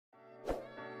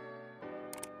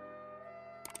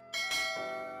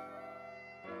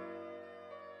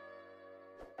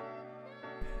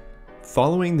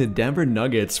Following the Denver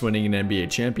Nuggets winning an NBA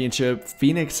championship,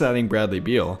 Phoenix adding Bradley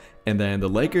Beal, and then the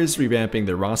Lakers revamping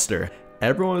their roster,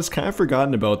 everyone has kind of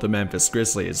forgotten about the Memphis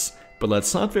Grizzlies, but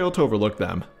let's not fail to overlook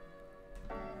them.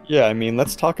 Yeah,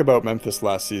 let's talk about Memphis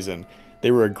last season.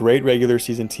 They were a great regular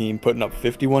season team, putting up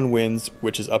 51 wins,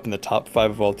 which is up in the top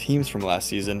 5 of all teams from last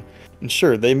season. And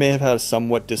sure, they may have had a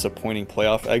somewhat disappointing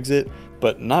playoff exit,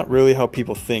 but not really how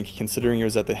people think, considering it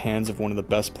was at the hands of one of the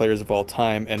best players of all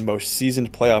time and most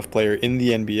seasoned playoff player in the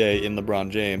NBA in LeBron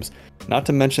James. Not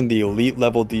to mention the elite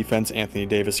level defense Anthony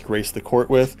Davis graced the court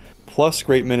with, plus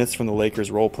great minutes from the Lakers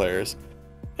role players.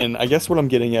 And I guess what I'm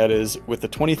getting at is, with the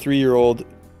 23-year-old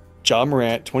Ja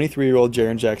Morant, 23-year-old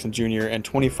Jaren Jackson Jr., and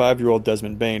 25-year-old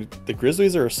Desmond Bane, the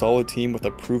Grizzlies are a solid team with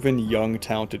a proven young,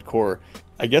 talented core.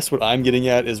 I guess what I'm getting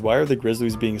at is, why are the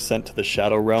Grizzlies being sent to the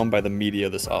shadow realm by the media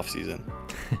this offseason?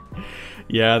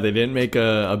 Yeah, they didn't make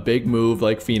a big move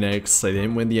like Phoenix. They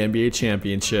didn't win the NBA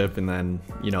championship, and then,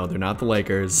 they're not the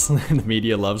Lakers. The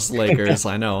media loves the Lakers,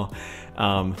 I know.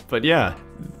 But yeah,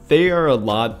 they are a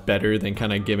lot better than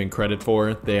kind of giving credit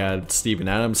for. They had Steven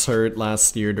Adams hurt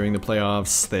last year during the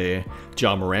playoffs.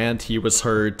 Ja Morant, he was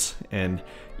hurt. And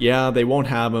yeah, they won't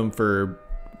have him for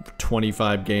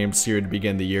 25 games here to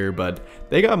begin the year, but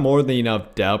they got more than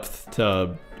enough depth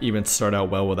to even start out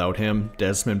well without him.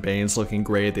 Desmond Bane's looking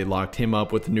great. They locked him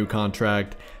up with a new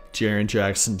contract. Jaren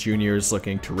Jackson Jr. is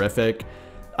looking terrific.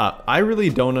 I really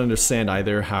don't understand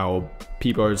either how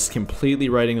people are just completely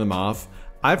writing them off.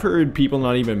 I've heard people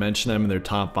not even mention them in their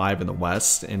top 5 in the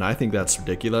West, and I think that's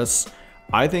ridiculous.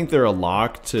 I think they're a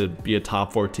lock to be a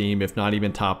top 4 team, if not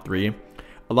even top 3.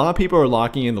 A lot of people are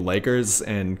locking in the Lakers,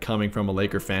 and coming from a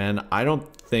Laker fan, I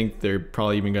don't think they're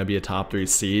probably even going to be a top 3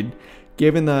 seed.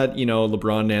 Given that,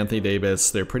 LeBron and Anthony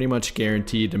Davis, they're pretty much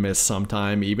guaranteed to miss some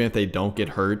time. Even if they don't get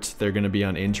hurt, they're going to be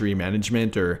on injury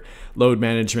management or load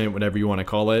management, whatever you want to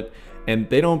call it. And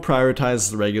they don't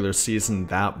prioritize the regular season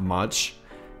that much.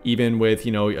 Even with,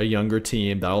 a younger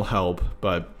team, that'll help.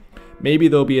 But maybe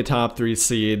they'll be a top 3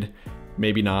 seed,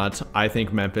 maybe not. I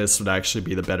think Memphis would actually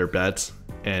be the better bet.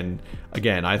 And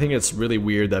again, I think it's really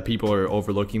weird that people are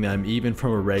overlooking them even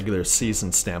from a regular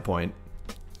season standpoint.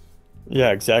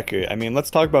 Yeah, exactly.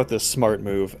 Let's talk about this smart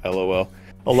move, LOL.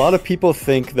 A lot of people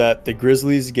think that the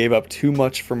Grizzlies gave up too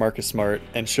much for Marcus Smart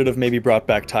and should have maybe brought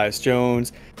back Tyus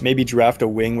Jones, maybe draft a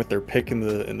wing with their pick in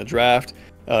the draft,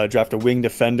 draft a wing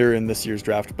defender in this year's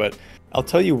draft. But I'll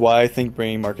tell you why I think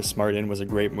bringing Marcus Smart in was a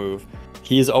great move.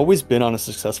 He has always been on a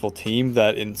successful team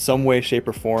that in some way, shape,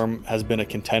 or form has been a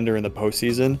contender in the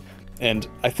postseason. And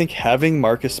I think having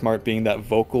Marcus Smart being that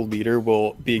vocal leader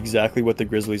will be exactly what the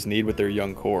Grizzlies need with their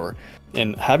young core.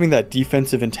 And having that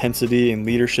defensive intensity and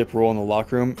leadership role in the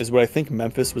locker room is what I think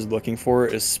Memphis was looking for,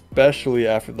 especially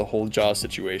after the whole Jaw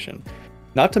situation.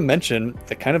 Not to mention,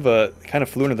 it kind of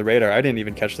flew under the radar. I didn't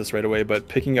even catch this right away, but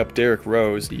picking up Derrick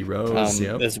Rose,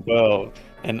 Yep. as well.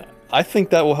 And I think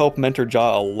that will help mentor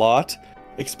Ja a lot,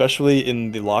 especially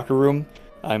in the locker room.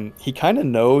 He kind of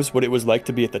knows what it was like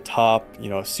to be at the top,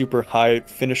 super high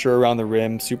finisher around the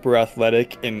rim, super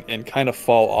athletic, and kind of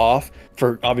fall off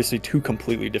for obviously 2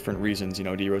 completely different reasons.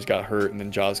 D-Rose got hurt, and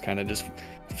then Ja's kind of just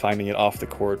finding it off the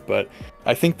court. But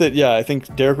I think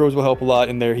Derrick Rose will help a lot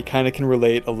in there. He kind of can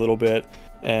relate a little bit.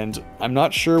 And I'm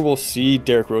not sure we'll see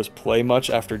Derrick Rose play much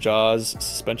after Ja's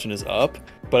suspension is up,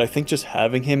 but I think just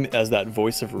having him as that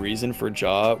voice of reason for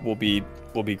Ja will be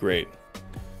great.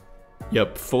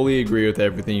 Yep, fully agree with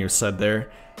everything you said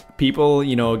there. People,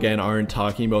 again, aren't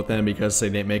talking about them because they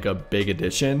didn't make a big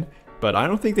addition, but I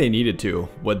don't think they needed to.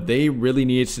 What they really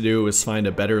needed to do was find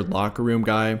a better locker room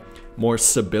guy, more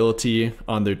stability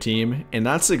on their team, and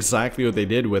that's exactly what they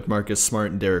did with Marcus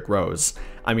Smart and Derrick Rose.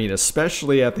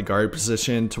 Especially at the guard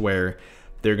position, to where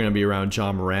they're going to be around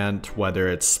Ja Morant, whether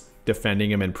it's defending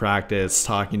him in practice,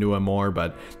 talking to him more,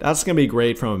 but that's going to be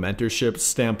great from a mentorship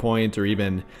standpoint or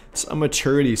even a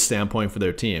maturity standpoint for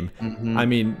their team.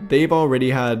 They've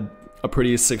already had a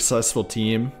pretty successful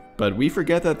team, but we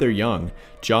forget that they're young.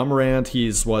 Ja Morant,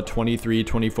 he's 23,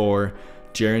 24.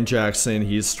 Jaren Jackson,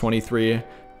 he's 23.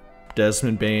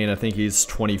 Desmond Bane, I think he's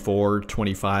 24,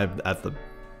 25 at the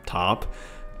top.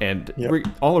 And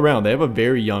all around, they have a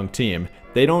very young team.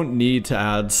 They don't need to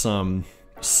add some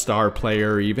star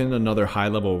player or even another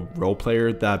high-level role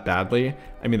player that badly.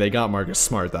 They got Marcus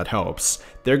Smart, that helps.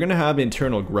 They're going to have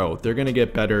internal growth. They're going to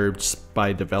get better just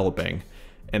by developing.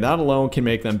 And that alone can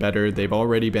make them better. They've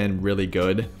already been really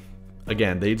good.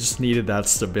 Again, they just needed that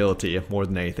stability more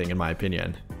than anything, in my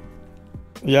opinion.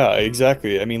 Yeah,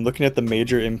 exactly. Looking at the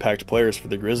major impact players for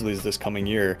the Grizzlies this coming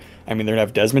year, they're going to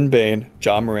have Desmond Bane,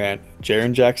 Ja Morant,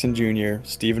 Jaren Jackson Jr.,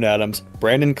 Steven Adams,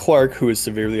 Brandon Clark, who is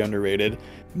severely underrated,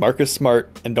 Marcus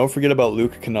Smart, and don't forget about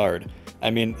Luke Kennard. I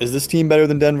mean, is this team better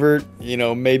than Denver?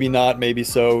 Maybe not, maybe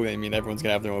so. I mean, everyone's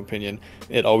gonna have their own opinion.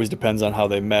 It always depends on how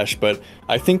they mesh, but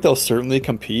I think they'll certainly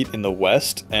compete in the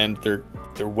West, and they're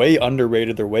way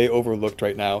underrated. They're way overlooked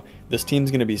right now. This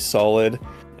team's gonna be solid,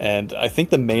 and I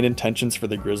think the main intentions for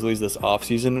the Grizzlies this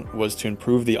offseason was to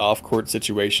improve the off-court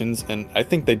situations, and I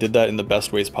think they did that in the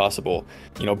best ways possible.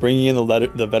 Bringing in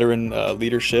the veteran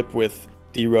leadership with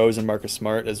D Rose and Marcus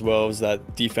Smart, as well as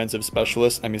that defensive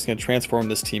specialist. I mean, it's going to transform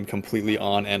this team completely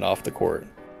on and off the court.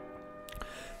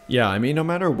 Yeah, I mean, no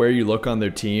matter where you look on their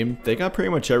team, they got pretty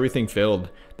much everything filled.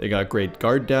 They got great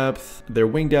guard depth. Their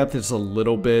wing depth is a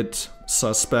little bit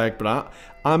suspect, but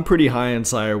I'm pretty high on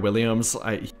Zaire Williams.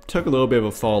 He took a little bit of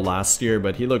a fall last year,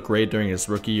 but he looked great during his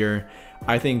rookie year.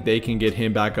 I think they can get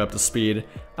him back up to speed.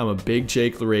 I'm a big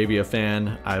Jake LaRavia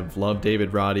fan. I've loved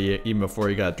David Roddy even before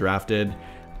he got drafted.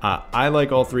 I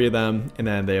like all three of them, and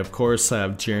then they of course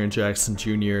have Jaren Jackson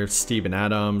Jr., Steven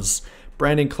Adams,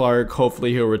 Brandon Clark.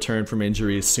 Hopefully he'll return from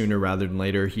injuries sooner rather than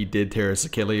later. He did tear his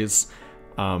Achilles,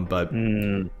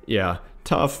 yeah,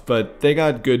 tough. But they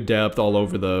got good depth all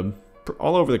over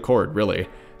the court, really.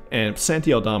 And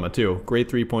Santi Aldama too, great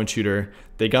 3-point shooter.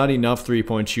 They got enough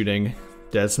 3-point shooting.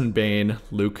 Desmond Bane,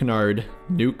 Luke Kennard,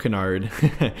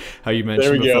 how you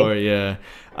mentioned before, yeah.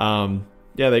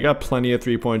 Yeah, they got plenty of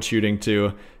 3-point shooting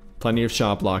too, plenty of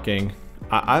shot blocking.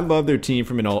 I love their team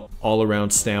from an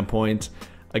all-around standpoint.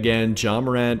 Again, Ja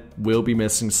Morant will be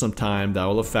missing some time. That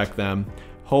will affect them.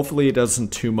 Hopefully it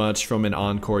doesn't too much from an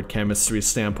on-court chemistry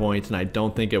standpoint, and I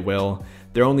don't think it will.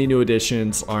 Their only new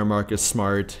additions are Marcus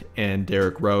Smart and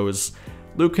Derrick Rose.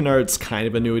 Luke Kennard's kind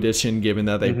of a new addition given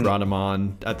that they brought him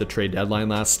on at the trade deadline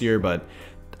last year, but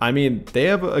I mean, they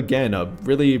have, again, a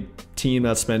really team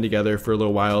that's been together for a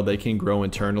little while. They can grow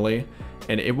internally,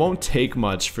 and it won't take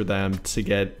much for them to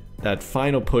get that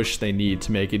final push they need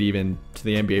to make it even to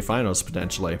the NBA Finals,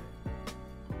 potentially.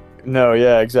 No,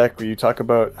 yeah, exactly. You talk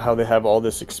about how they have all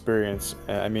this experience.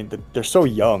 I mean, they're so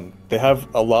young. They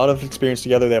have a lot of experience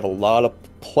together. They have a lot of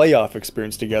playoff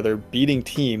experience together, beating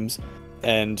teams,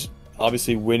 and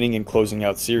obviously winning and closing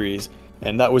out series.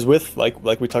 And that was with, like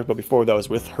we talked about before, that was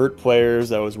with hurt players,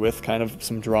 that was with kind of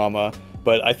some drama.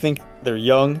 But I think they're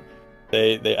young.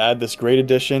 They add this great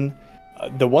addition.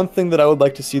 The one thing that I would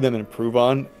like to see them improve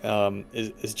on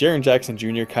is Jaren Jackson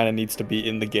Jr. kind of needs to be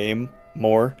in the game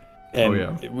more.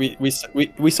 And we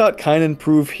saw it kind of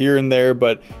improve here and there,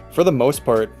 but for the most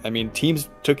part, I mean, teams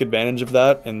took advantage of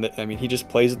that, and I mean, he just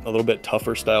plays a little bit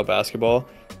tougher style basketball,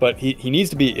 but he needs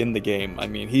to be in the game. I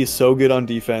mean, he's so good on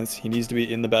defense. He needs to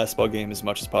be in the basketball game as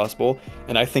much as possible,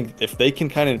 and I think if they can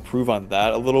kind of improve on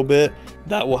that a little bit,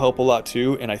 that will help a lot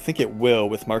too, and I think it will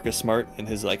with Marcus Smart and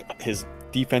his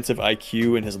defensive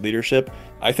IQ and his leadership.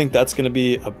 I think that's going to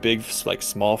be a big,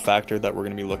 small factor that we're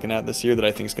going to be looking at this year that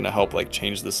I think is going to help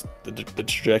change the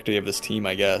trajectory of this team,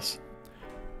 I guess.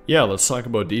 Yeah, let's talk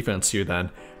about defense here then.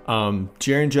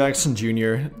 Jaren Jackson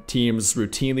Jr. teams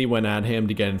routinely went at him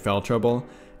to get in foul trouble,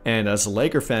 and as a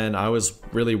Laker fan, I was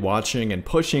really watching and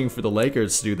pushing for the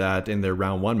Lakers to do that in their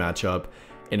round 1 matchup.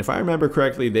 And if I remember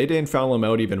correctly, they didn't foul him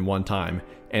out even one time,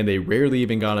 and they rarely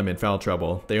even got him in foul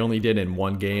trouble. They only did in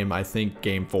one game, I think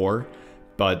game 4.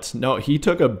 But no, he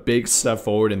took a big step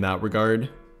forward in that regard.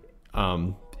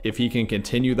 If he can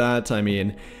continue that, I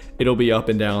mean, it'll be up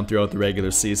and down throughout the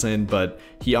regular season, but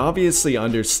he obviously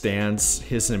understands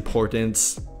his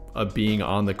importance of being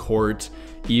on the court,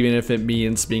 even if it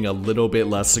means being a little bit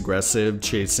less aggressive,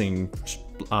 chasing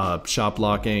shot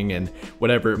blocking and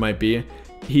whatever it might be.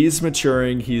 He's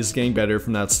maturing, he's getting better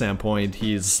from that standpoint.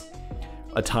 He's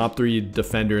a top 3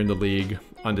 defender in the league,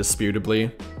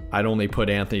 undisputably. I'd only put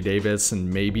Anthony Davis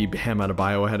and maybe Bam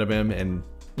Adebayo ahead of him, and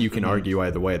you can argue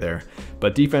either way there.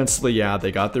 But defensively, yeah,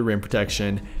 they got their rim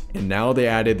protection, and now they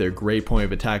added their great point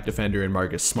of attack defender in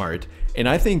Marcus Smart. And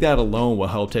I think that alone will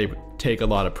help take a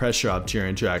lot of pressure off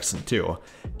Jaren Jackson too.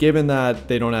 Given that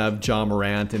they don't have Ja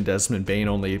Morant and Desmond Bane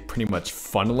only pretty much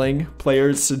funneling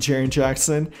players to Jaren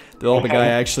Jackson, they'll have a guy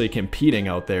actually competing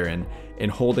out there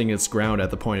and holding its ground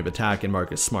at the point of attack in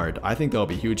Marcus Smart. I think that'll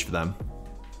be huge for them.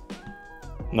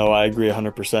 No, I agree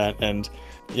 100%. And,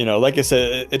 like I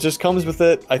said, it just comes with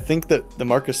it. I think that the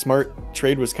Marcus Smart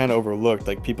trade was kind of overlooked.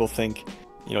 Like, people think,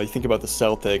 you think about the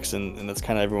Celtics, and that's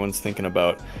kind of everyone's thinking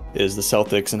about is the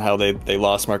Celtics and how they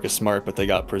lost Marcus Smart, but they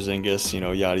got Porzingis,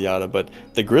 yada, yada. But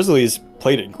the Grizzlies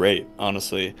played it great,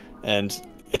 honestly. And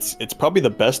it's probably the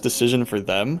best decision for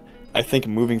them I think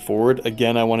moving forward,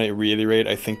 again, I want to reiterate,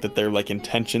 I think that their like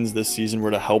intentions this season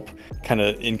were to help kind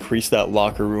of increase that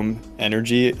locker room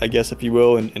energy, I guess, if you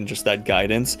will, and just that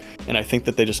guidance. And I think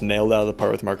that they just nailed it out of the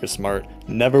park with Marcus Smart.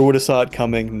 Never would have saw it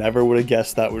coming, never would have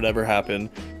guessed that would ever happen,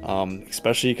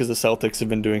 especially because the Celtics have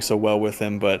been doing so well with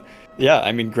him. But yeah,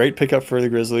 I mean, great pickup for the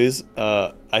Grizzlies.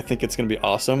 I think it's going to be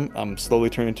awesome. I'm slowly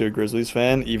turning into a Grizzlies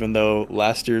fan, even though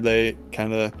last year they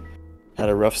kind of had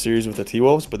a rough series with the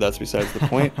T-Wolves, but that's besides the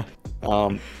point.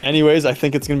 Anyways, I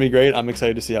think it's going to be great. I'm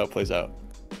excited to see how it plays out.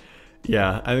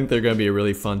 Yeah, I think they're going to be a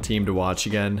really fun team to watch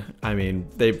again. I mean,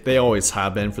 they always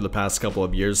have been for the past couple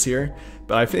of years here,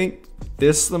 but I think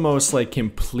this is the most like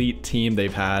complete team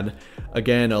they've had.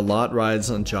 Again, a lot rides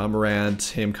on Ja Morant,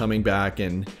 him coming back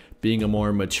and being a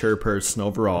more mature person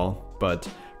overall, but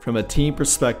from a team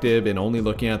perspective and only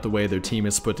looking at the way their team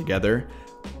is put together,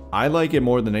 I like it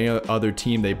more than any other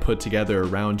team they put together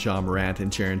around Ja Morant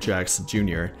and Jaren Jackson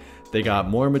Jr. They got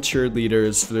more mature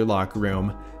leaders for their locker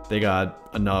room. They got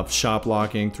enough shot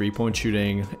blocking, three-point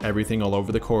shooting, everything all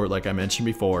over the court like I mentioned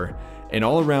before. And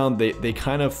all around, they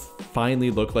kind of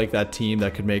finally look like that team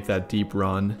that could make that deep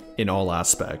run in all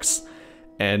aspects.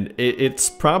 And it's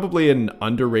probably an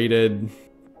underrated,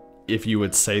 if you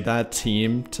would say that,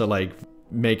 team to like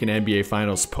make an NBA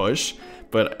Finals push.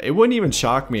 But it wouldn't even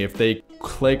shock me if they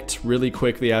clicked really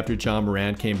quickly after Ja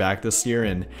Morant came back this year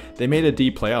and they made a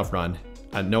deep playoff run.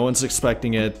 No one's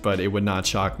expecting it, but it would not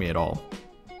shock me at all.